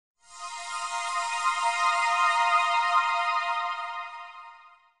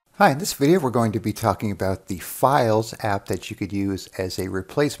Hi, in this video we're going to be talking about the Files app that you could use as a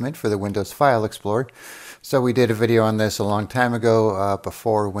replacement for the Windows File Explorer. So we did a video on this a long time ago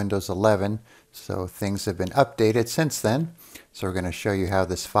before Windows 11, so things have been updated since then. So we're going to show you how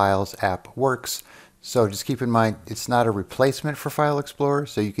this Files app works. So just keep in mind it's not a replacement for File Explorer,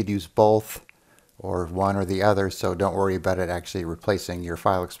 so you could use both or one or the other, so don't worry about it actually replacing your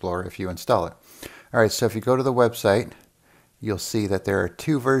File Explorer if you install it. Alright, so if you go to the website, you'll see that there are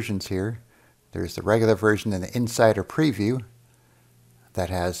two versions here. There's the regular version and the Insider Preview that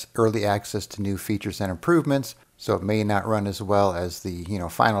has early access to new features and improvements, so it may not run as well as the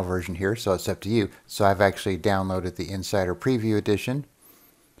final version here, so it's up to you. So I've actually downloaded the Insider Preview edition,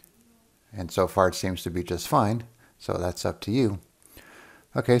 and so far it seems to be just fine, so that's up to you.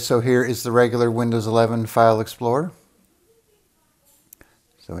 Okay, so here is the regular Windows 11 File Explorer.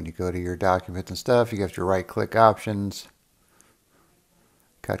 So when you go to your documents and stuff, you have your right-click options,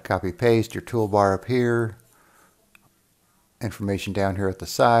 cut, copy, paste, your toolbar up here, information down here at the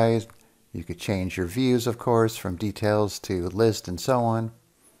side. You could change your views, of course, from details to list and so on.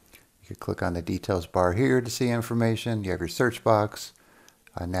 You could click on the details bar here to see information. You have your search box,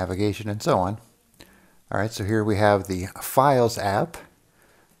 navigation, and so on. Alright, so here we have the Files app.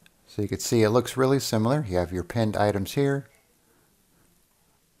 So you can see it looks really similar. You have your pinned items here.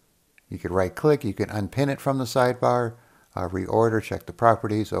 You could right click, you can unpin it from the sidebar. Reorder, check the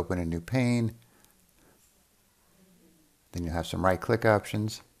properties, open a new pane. Then you have some right-click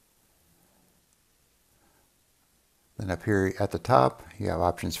options. Then up here at the top, you have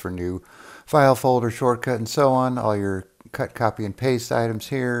options for new file, folder, shortcut, and so on. All your cut, copy, and paste items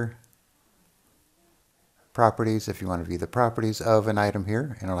here. Properties, if you want to view the properties of an item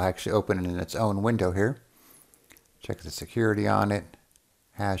here, and it'll actually open it in its own window here. Check the security on it,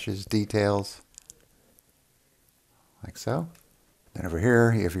 hashes, details. Like so. Then over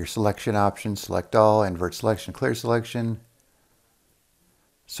here you have your selection options, select all, invert selection, clear selection,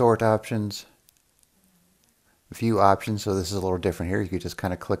 sort options, view options. So this is a little different here. You could just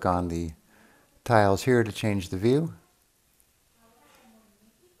kind of click on the tiles here to change the view.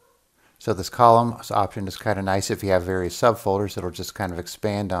 So this columns option is kind of nice if you have various subfolders. It'll just kind of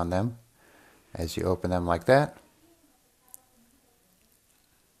expand on them as you open them like that.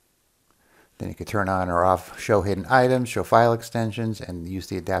 Then you can turn on or off show hidden items, show file extensions, and use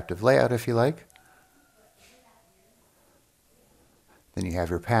the adaptive layout if you like. Then you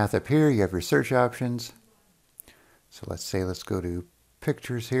have your path up here, you have your search options. So let's go to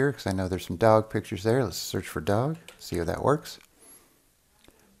pictures here, because I know there's some dog pictures there. Let's search for dog, see how that works.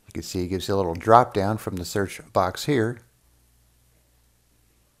 You can see it gives you a little drop down from the search box here.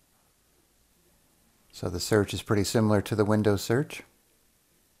 So the search is pretty similar to the Windows search.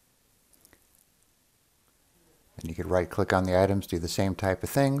 And you could right click on the items, do the same type of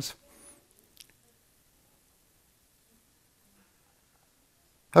things.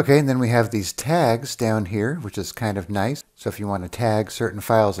 Okay, and then we have these tags down here, which is kind of nice. So if you want to tag certain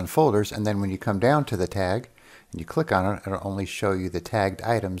files and folders, and then when you come down to the tag and you click on it, it'll only show you the tagged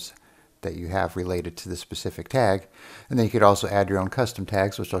items that you have related to the specific tag. And then you could also add your own custom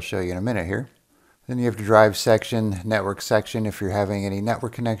tags, which I'll show you in a minute here. Then you have the drive section, network section if you're having any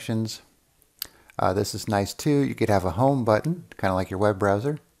network connections. This is nice too. You could have a home button, kind of like your web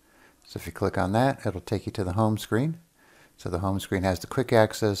browser. So if you click on that, it'll take you to the home screen. So the home screen has the quick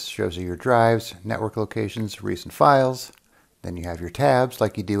access, shows you your drives, network locations, recent files. Then you have your tabs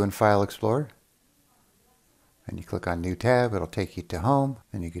like you do in File Explorer. And you click on New Tab, it'll take you to Home.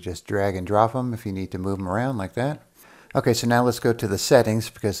 And you could just drag and drop them if you need to move them around like that. Okay, so now let's go to the settings,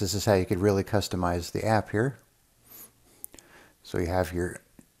 because this is how you could really customize the app here. So you have your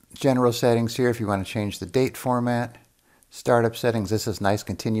general settings here if you want to change the date format. Startup settings, this is nice,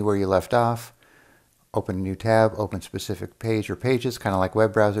 continue where you left off. Open a new tab, open specific page or pages, kind of like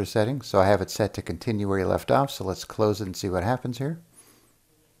web browser settings. So I have it set to continue where you left off, so let's close it and see what happens here.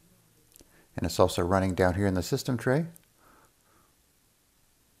 And it's also running down here in the system tray.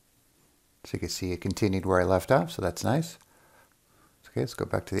 So you can see it continued where I left off, so that's nice. Okay, let's go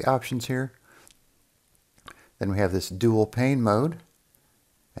back to the options here. Then we have this dual pane mode.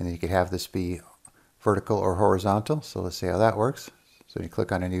 And then you could have this be vertical or horizontal. So let's see how that works. So you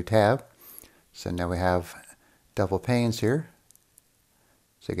click on a new tab. So now we have double panes here.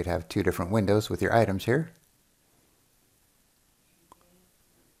 So you could have two different windows with your items here.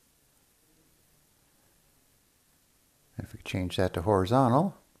 And if we change that to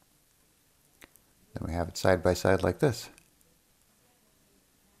horizontal, then we have it side by side like this.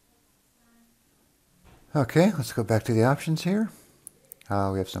 Okay, let's go back to the options here.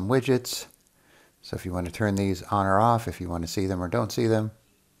 We have some widgets. So if you want to turn these on or off, if you want to see them or don't see them.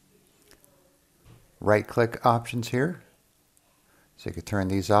 right click options here. So you could turn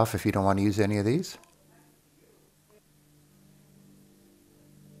these off if you don't want to use any of these.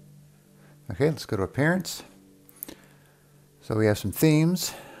 Okay, let's go to Appearance. So we have some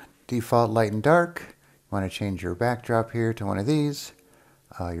themes. Default light and dark. You want to change your backdrop here to one of these.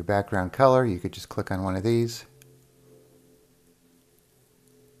 Your background color, you could just click on one of these.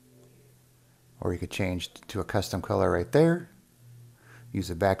 Or you could change to a custom color right there. Use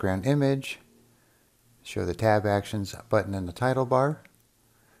a background image. Show the tab actions button in the title bar.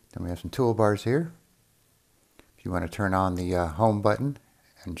 Then we have some toolbars here. If you want to turn on the home button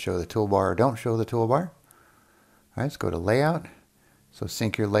and show the toolbar or don't show the toolbar. All right, let's go to Layout. So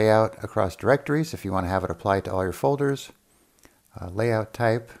sync your layout across directories if you want to have it applied to all your folders. Layout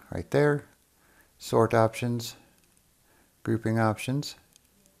type right there. Sort options. Grouping options.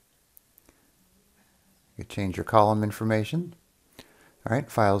 You can change your column information. All right,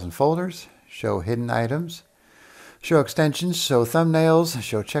 Files and Folders. Show hidden items. Show extensions. Show thumbnails.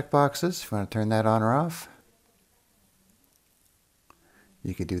 Show checkboxes if you want to turn that on or off.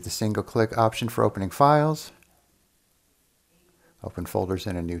 You could do the single click option for opening files. Open folders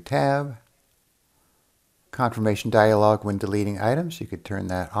in a new tab. Confirmation dialog when deleting items. You could turn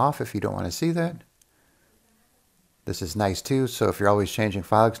that off if you don't want to see that. This is nice too, so if you're always changing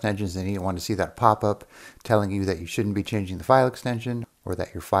file extensions and you don't want to see that pop up telling you that you shouldn't be changing the file extension or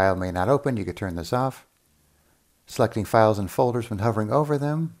that your file may not open, you could turn this off. Selecting files and folders when hovering over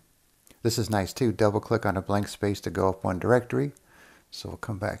them. This is nice too. Double click on a blank space to go up one directory. So we'll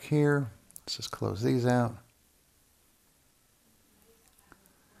come back here. Let's just close these out.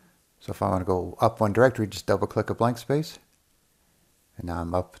 So if I want to go up one directory, just double click a blank space. And now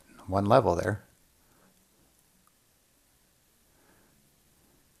I'm up one level there.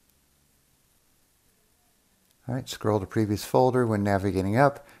 All right, scroll to previous folder when navigating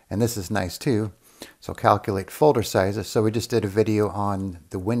up. And this is nice too. So calculate folder sizes. So we just did a video on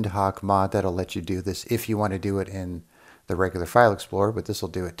the Windhawk mod that'll let you do this if you want to do it in the regular File Explorer, but this will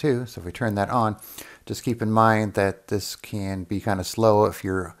do it too. So if we turn that on, just keep in mind that this can be kind of slow if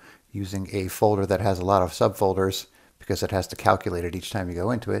you're using a folder that has a lot of subfolders because it has to calculate it each time you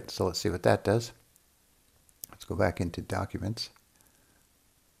go into it. So let's see what that does. Let's go back into Documents.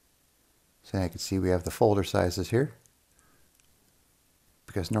 So now you can see we have the folder sizes here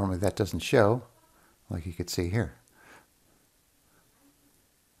because normally that doesn't show like you could see here.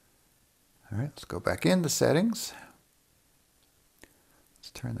 All right, let's go back into Settings.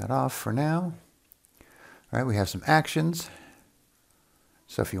 Let's turn that off for now. All right, we have some actions.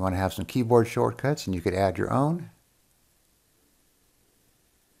 So if you want to have some keyboard shortcuts, and you could add your own.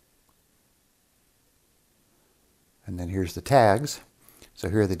 And then here's the tags. So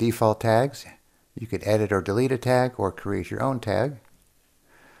here are the default tags. You could edit or delete a tag or create your own tag.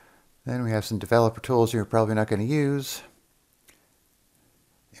 Then we have some developer tools you're probably not going to use.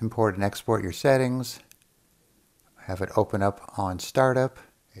 Import and export your settings. Have it open up on startup.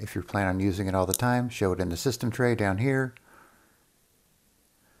 If you plan on using it all the time, show it in the system tray down here.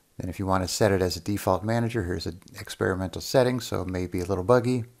 Then if you want to set it as a default manager, here's an experimental setting, so it may be a little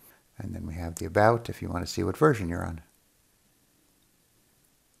buggy. And then we have the about if you want to see what version you're on.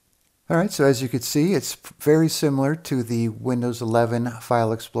 All right, so as you can see, it's very similar to the Windows 11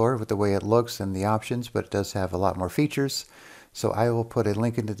 File Explorer with the way it looks and the options, but it does have a lot more features. So I will put a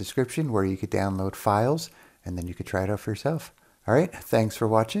link in the description where you could download files, and then you could try it out for yourself. All right, thanks for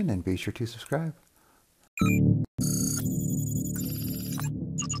watching, and be sure to subscribe.